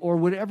worthy or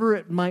whatever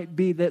it might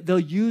be, that they'll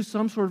use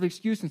some sort of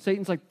excuse, and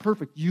Satan's like,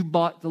 perfect, you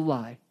bought the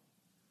lie.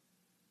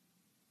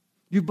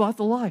 You bought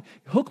the lie.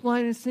 Hook,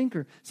 line, and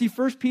sinker. See,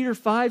 1 Peter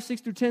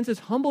 5:6-10 says,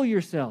 humble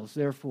yourselves,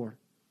 therefore,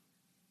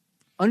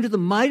 under the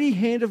mighty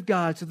hand of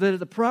God, so that at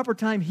the proper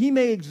time He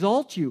may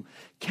exalt you,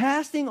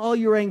 casting all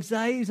your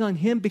anxieties on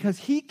Him because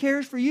He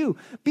cares for you.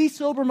 Be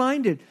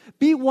sober-minded.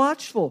 Be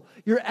watchful.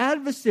 Your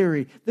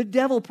adversary, the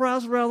devil,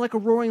 prowls around like a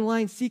roaring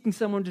lion seeking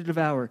someone to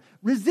devour.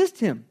 Resist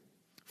him,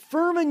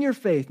 firm in your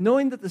faith,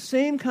 knowing that the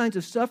same kinds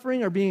of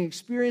suffering are being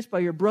experienced by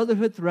your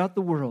brotherhood throughout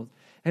the world.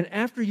 And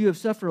after you have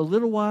suffered a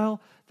little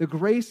while,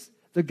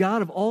 the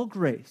God of all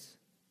grace,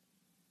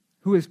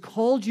 who has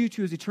called you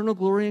to his eternal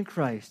glory in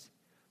Christ,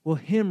 will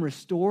him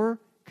restore,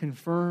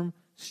 confirm,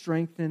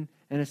 strengthen,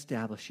 and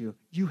establish you.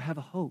 You have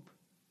a hope.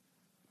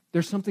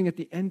 There's something at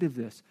the end of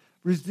this.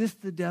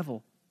 Resist the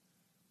devil.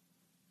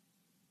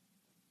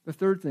 The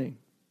third thing,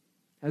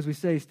 as we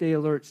say, stay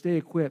alert, stay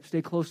equipped,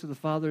 stay close to the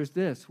Father, is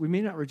this. We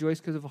may not rejoice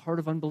because of a heart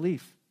of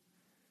unbelief.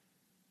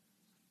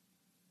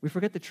 We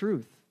forget the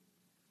truth.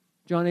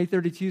 John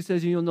 8:32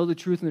 says, you'll know the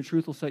truth and the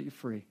truth will set you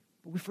free.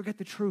 But we forget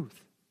the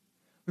truth.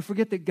 We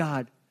forget that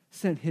God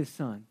sent his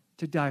Son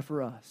to die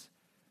for us.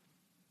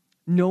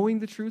 Knowing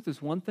the truth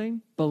is one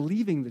thing.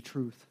 Believing the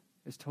truth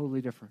is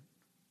totally different.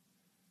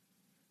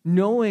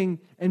 Knowing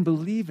and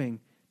believing,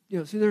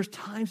 see, there's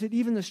times that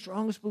even the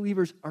strongest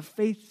believers, our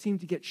faith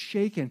seems to get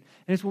shaken.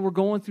 And it's when we're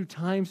going through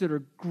times that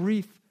are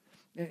grief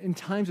and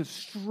times of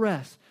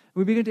stress.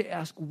 And we begin to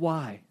ask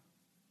why.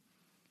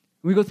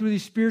 We go through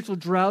these spiritual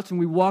droughts and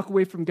we walk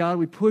away from God,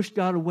 we push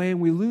God away,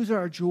 and we lose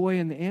our joy.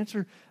 And the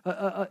answer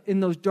in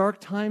those dark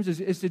times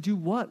is to do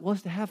what? Well,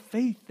 it's to have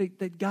faith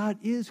that God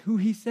is who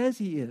he says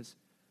he is.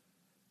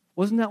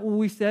 Wasn't that what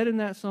we said in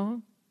that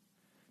song?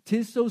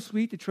 'Tis so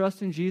sweet to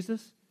trust in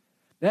Jesus,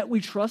 that we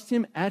trust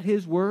him at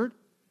his word.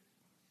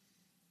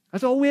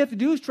 That's all we have to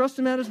do is trust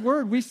him at his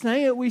word. We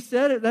sang it, we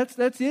said it, that's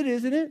it,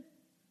 isn't it?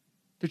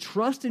 To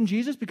trust in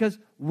Jesus because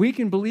we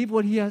can believe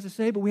what he has to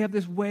say, but we have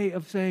this way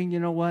of saying, you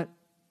know what?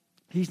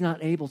 He's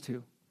not able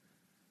to.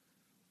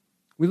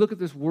 We look at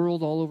this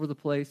world all over the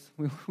place.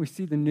 We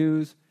see the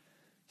news,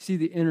 see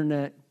the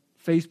internet.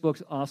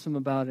 Facebook's awesome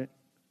about it.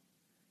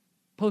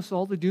 Posts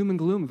all the doom and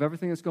gloom of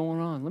everything that's going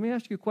on. Let me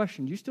ask you a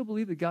question. Do you still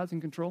believe that God's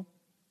in control?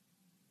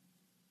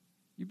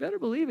 You better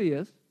believe he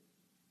is.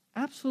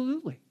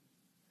 Absolutely.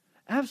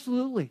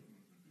 Absolutely.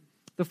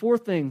 The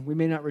fourth thing, we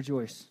may not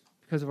rejoice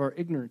because of our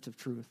ignorance of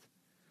truth.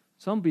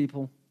 Some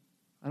people,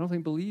 I don't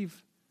think,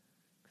 believe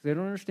because they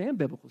don't understand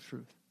biblical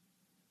truth.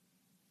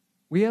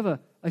 We have a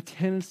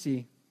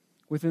tendency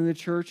within the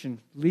church, and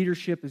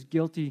leadership is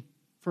guilty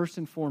first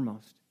and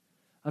foremost,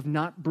 of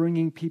not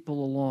bringing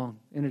people along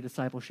in a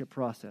discipleship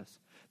process.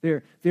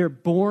 They're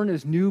born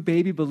as new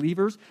baby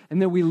believers,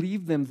 and then we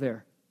leave them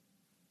there.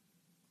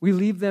 We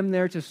leave them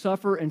there to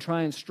suffer and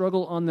try and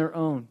struggle on their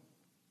own.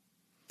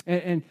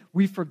 And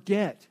we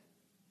forget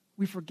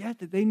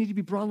that they need to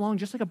be brought along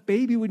just like a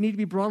baby would need to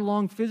be brought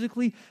along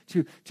physically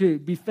to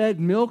be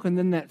fed milk, and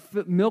then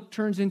that milk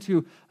turns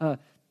into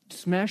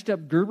smashed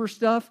up Gerber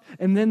stuff,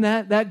 and then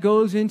that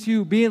goes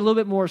into being a little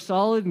bit more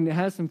solid and it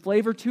has some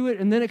flavor to it,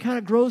 and then it kind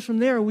of grows from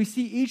there, and we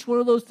see each one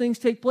of those things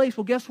take place.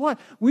 Well, guess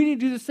what? We need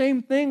to do the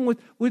same thing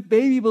with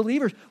baby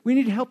believers. We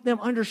need to help them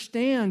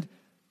understand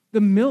the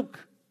milk,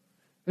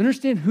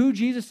 understand who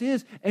Jesus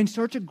is, and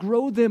start to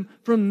grow them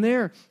from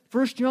there.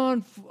 1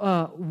 John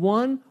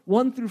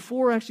 1 through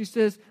 4 actually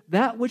says,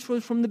 that which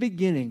was from the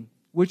beginning,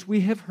 which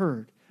we have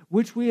heard,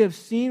 which we have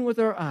seen with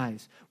our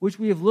eyes, which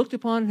we have looked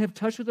upon and have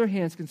touched with our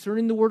hands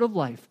concerning the word of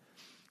life.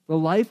 The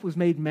life was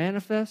made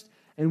manifest,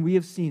 and we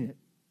have seen it,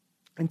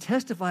 and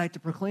testify to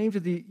proclaim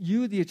to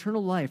you the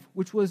eternal life,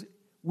 which was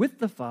with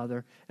the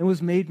Father and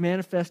was made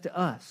manifest to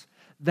us.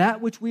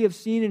 That which we have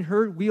seen and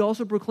heard, we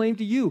also proclaim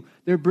to you.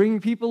 They're bringing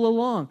people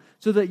along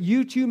so that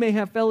you too may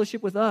have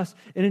fellowship with us.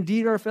 And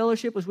indeed, our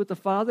fellowship was with the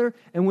Father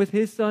and with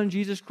his Son,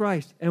 Jesus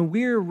Christ. And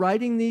we're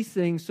writing these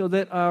things so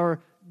that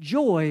our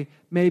joy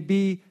may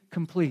be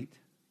complete.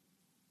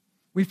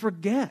 We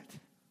forget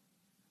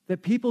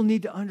that people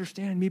need to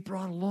understand, be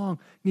brought along,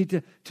 need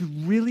to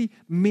really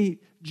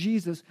meet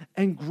Jesus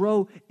and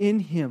grow in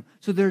him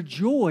so their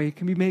joy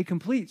can be made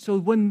complete. So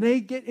when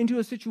they get into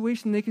a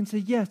situation, they can say,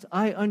 yes,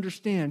 I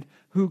understand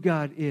who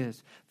God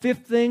is.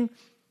 Fifth thing,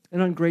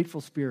 an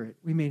ungrateful spirit.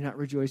 We may not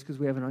rejoice because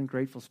we have an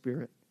ungrateful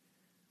spirit.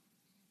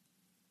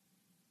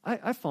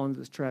 I've fallen into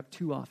this trap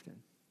too often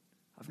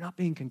of not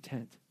being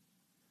content.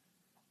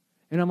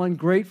 And I'm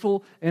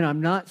ungrateful, and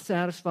I'm not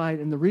satisfied.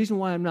 And the reason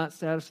why I'm not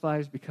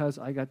satisfied is because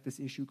I got this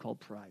issue called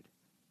pride.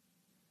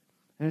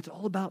 And it's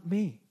all about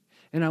me.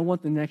 And I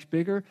want the next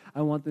bigger.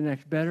 I want the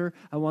next better.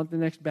 I want the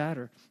next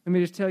badder. Let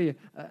me just tell you,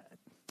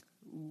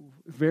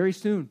 very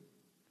soon,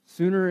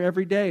 sooner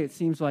every day, it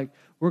seems like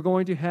we're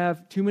going to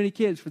have too many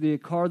kids for the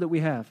car that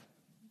we have.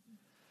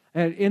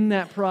 And in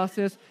that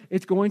process,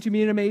 it's going to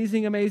be an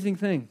amazing, amazing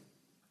thing.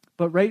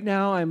 But right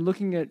now, I'm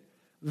looking at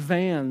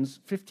vans,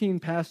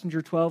 15-passenger,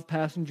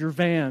 12-passenger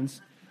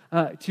vans,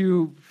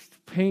 to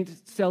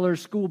paint Seller's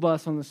school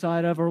bus on the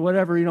side of, or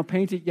whatever,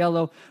 paint it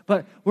yellow.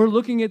 But we're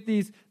looking at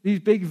these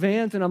big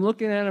vans, and I'm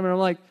looking at them, and I'm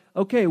like,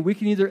 okay, we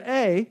can either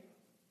A,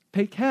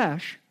 pay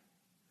cash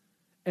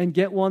and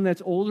get one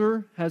that's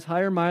older, has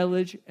higher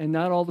mileage, and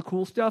not all the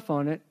cool stuff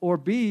on it, or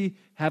B,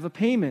 have a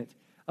payment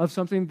of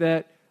something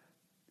that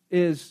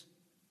is,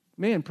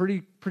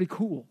 pretty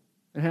cool.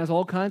 It has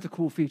all kinds of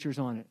cool features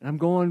on it. And I'm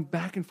going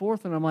back and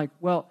forth, and I'm like,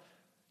 well,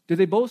 do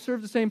they both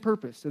serve the same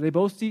purpose? Do they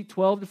both seat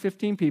 12 to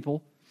 15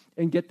 people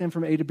and get them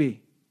from A to B?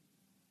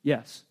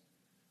 Yes.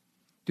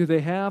 Do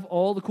they have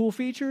all the cool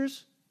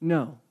features?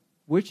 No.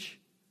 Which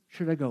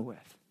should I go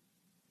with?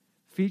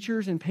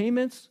 features and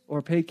payments,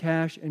 or pay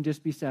cash and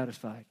just be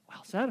satisfied?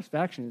 Well,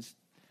 satisfaction it's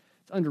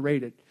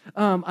underrated.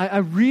 I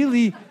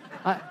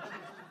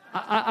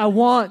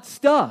want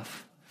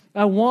stuff.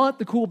 I want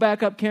the cool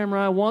backup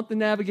camera. I want the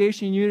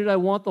navigation unit. I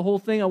want the whole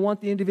thing. I want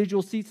the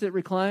individual seats that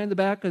recline in the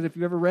back, because if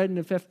you've ever read in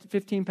a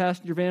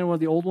 15-passenger van, one of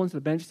the old ones, the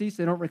bench seats,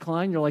 they don't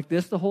recline. You're like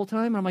this the whole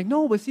time. And I'm like,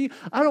 no, but see,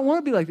 I don't want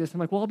to be like this. I'm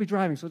like, well, I'll be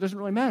driving, so it doesn't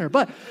really matter.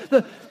 But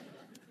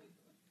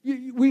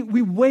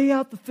we weigh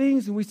out the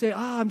things and we say,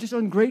 I'm just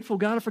ungrateful.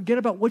 God, I forget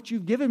about what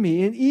you've given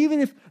me. And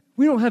even if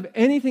we don't have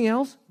anything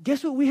else,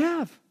 guess what we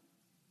have?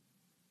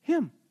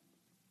 Him.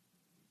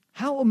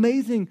 How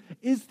amazing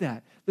is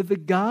that? That the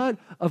God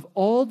of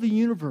all the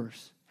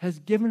universe has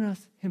given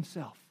us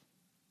himself.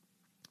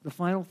 The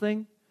final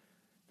thing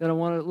that I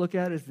want to look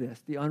at is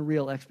this, the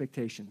unreal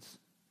expectations.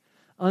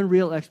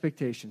 Unreal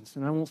expectations.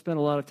 And I won't spend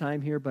a lot of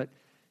time here, but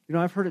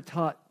I've heard it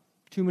taught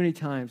too many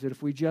times that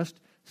if we just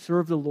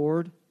serve the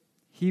Lord,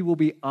 he will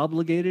be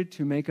obligated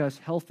to make us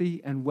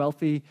healthy and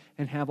wealthy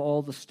and have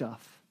all the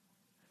stuff.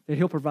 That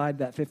he'll provide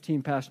that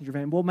 15-passenger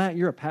van. Well, Matt,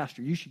 you're a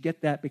pastor. You should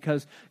get that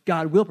because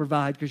God will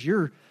provide, because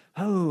you're,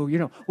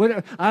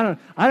 whatever.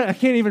 I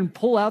can't even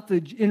pull out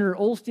the inner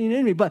Olstein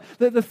in me. But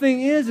the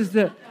thing is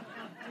that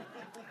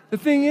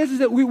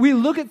we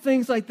look at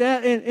things like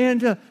that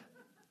and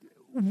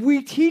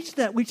we teach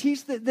that. We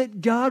teach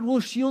that God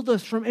will shield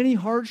us from any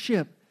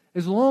hardship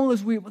as long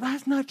as well,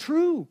 that's not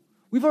true.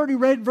 We've already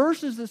read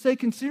verses that say,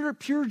 consider it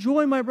pure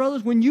joy, my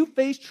brothers, when you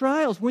face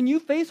trials, when you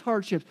face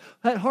hardships.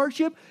 That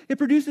hardship, it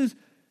produces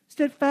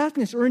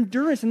steadfastness or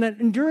endurance, and that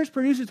endurance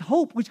produces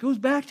hope, which goes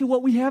back to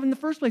what we have in the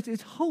first place.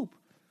 It's hope.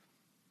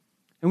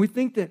 And we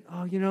think that,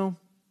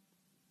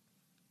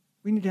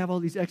 we need to have all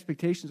these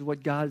expectations of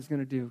what God is going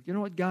to do. You know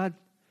what? God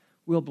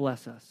will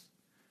bless us.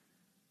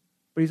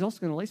 But he's also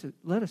going to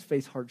let us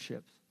face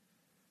hardships.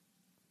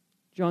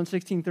 John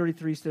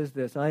 16:33 says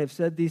this, I have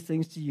said these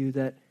things to you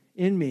that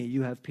in me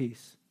you have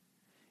peace.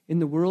 In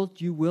the world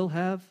you will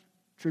have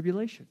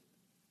tribulation.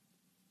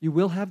 You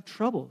will have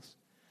troubles.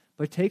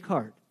 But take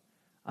heart,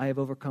 I have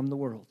overcome the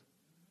world.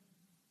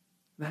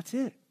 That's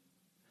it.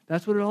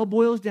 That's what it all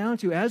boils down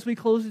to. As we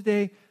close the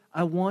day,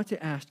 I want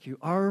to ask you,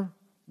 are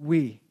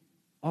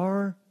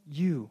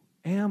you,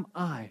 am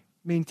I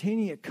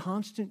maintaining a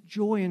constant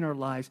joy in our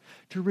lives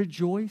to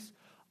rejoice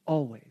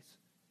always?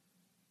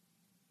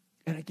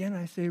 And again,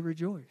 I say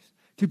rejoice.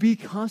 To be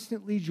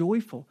constantly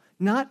joyful,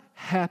 not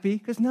happy,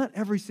 because not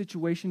every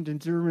situation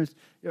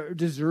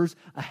deserves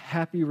a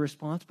happy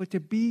response, but to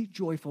be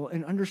joyful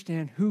and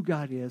understand who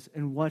God is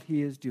and what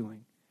he is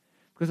doing.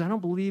 Because I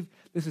don't believe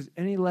this is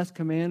any less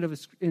command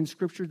in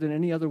Scripture than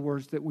any other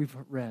words that we've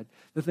read.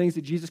 The things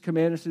that Jesus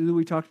commanded us to do,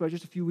 we talked about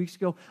just a few weeks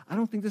ago, I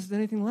don't think this is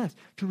anything less.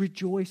 To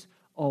rejoice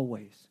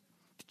always.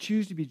 To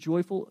choose to be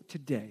joyful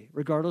today,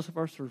 regardless of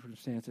our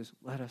circumstances,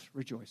 let us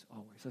rejoice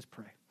always. Let's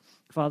pray.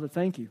 Father,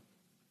 thank you.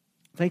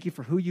 Thank you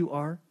for who you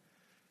are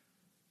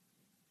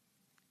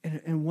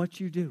and what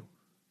you do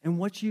and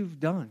what you've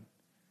done.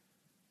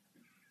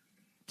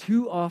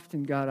 Too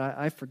often, God,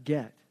 I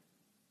forget.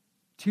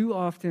 Too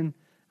often,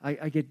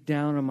 I get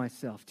down on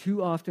myself.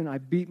 Too often, I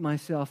beat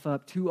myself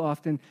up. Too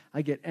often,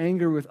 I get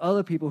angry with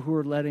other people who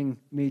are letting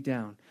me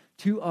down.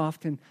 Too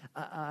often,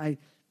 I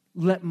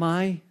let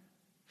my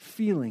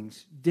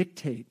feelings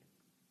dictate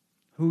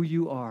who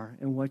you are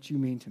and what you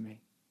mean to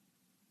me.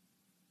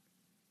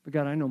 But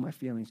God, I know my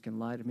feelings can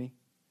lie to me.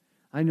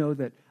 I know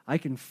that I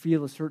can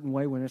feel a certain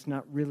way when it's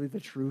not really the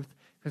truth,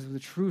 because the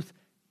truth,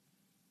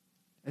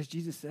 as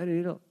Jesus said,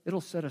 it'll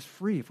set us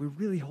free if we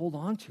really hold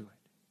on to it.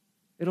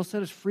 It'll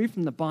set us free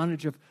from the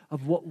bondage of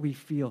what we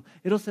feel.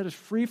 It'll set us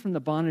free from the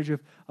bondage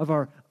of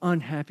our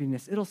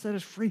unhappiness. It'll set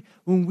us free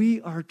when we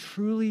are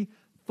truly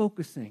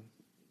focusing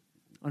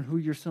on who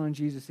your Son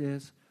Jesus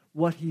is,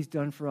 what he's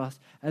done for us,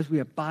 as we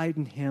abide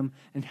in him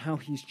and how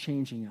he's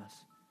changing us.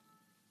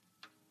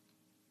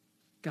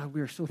 God,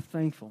 we are so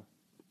thankful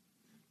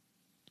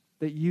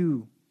that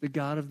you, the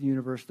God of the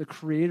universe, the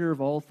creator of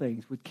all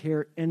things, would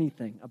care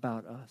anything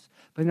about us.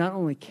 But not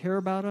only care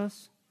about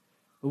us,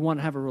 but want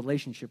to have a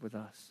relationship with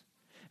us.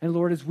 And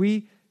Lord, as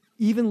we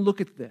even look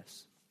at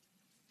this,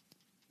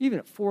 even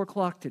at 4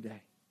 o'clock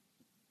today,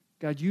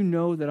 God, you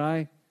know that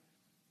I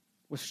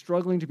was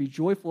struggling to be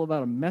joyful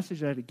about a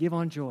message that I had to give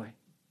on joy.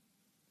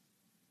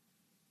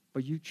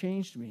 But you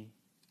changed me,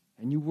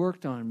 and you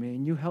worked on me,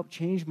 and you helped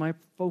change my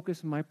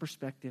focus and my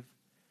perspective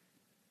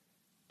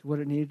to what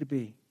it needed to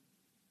be.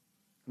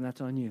 And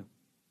that's on you.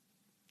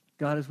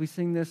 God, as we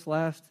sing this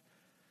last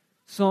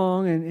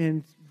song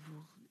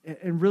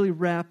and really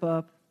wrap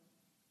up,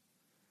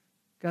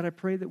 God, I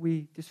pray that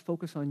we just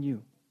focus on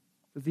you.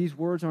 That these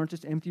words aren't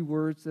just empty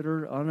words that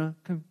are on a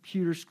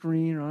computer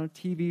screen or on a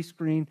TV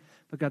screen,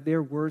 but God, they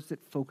are words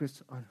that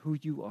focus on who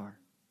you are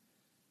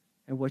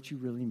and what you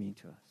really mean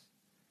to us.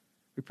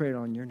 We pray it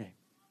all in your name.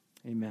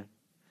 Amen.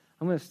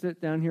 I'm going to sit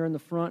down here in the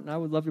front, and I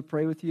would love to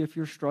pray with you if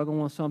you're struggling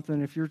with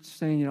something. If you're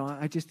saying,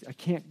 I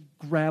can't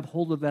grab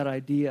hold of that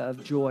idea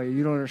of joy.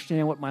 You don't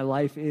understand what my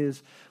life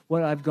is,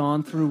 what I've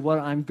gone through, what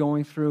I'm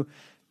going through.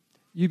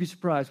 You'd be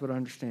surprised what I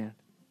understand.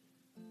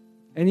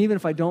 And even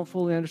if I don't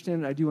fully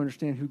understand it, I do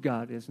understand who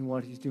God is and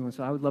what he's doing.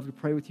 So I would love to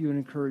pray with you and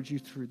encourage you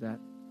through that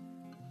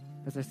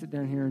as I sit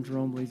down here and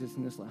Jerome leads us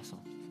in this last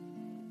song.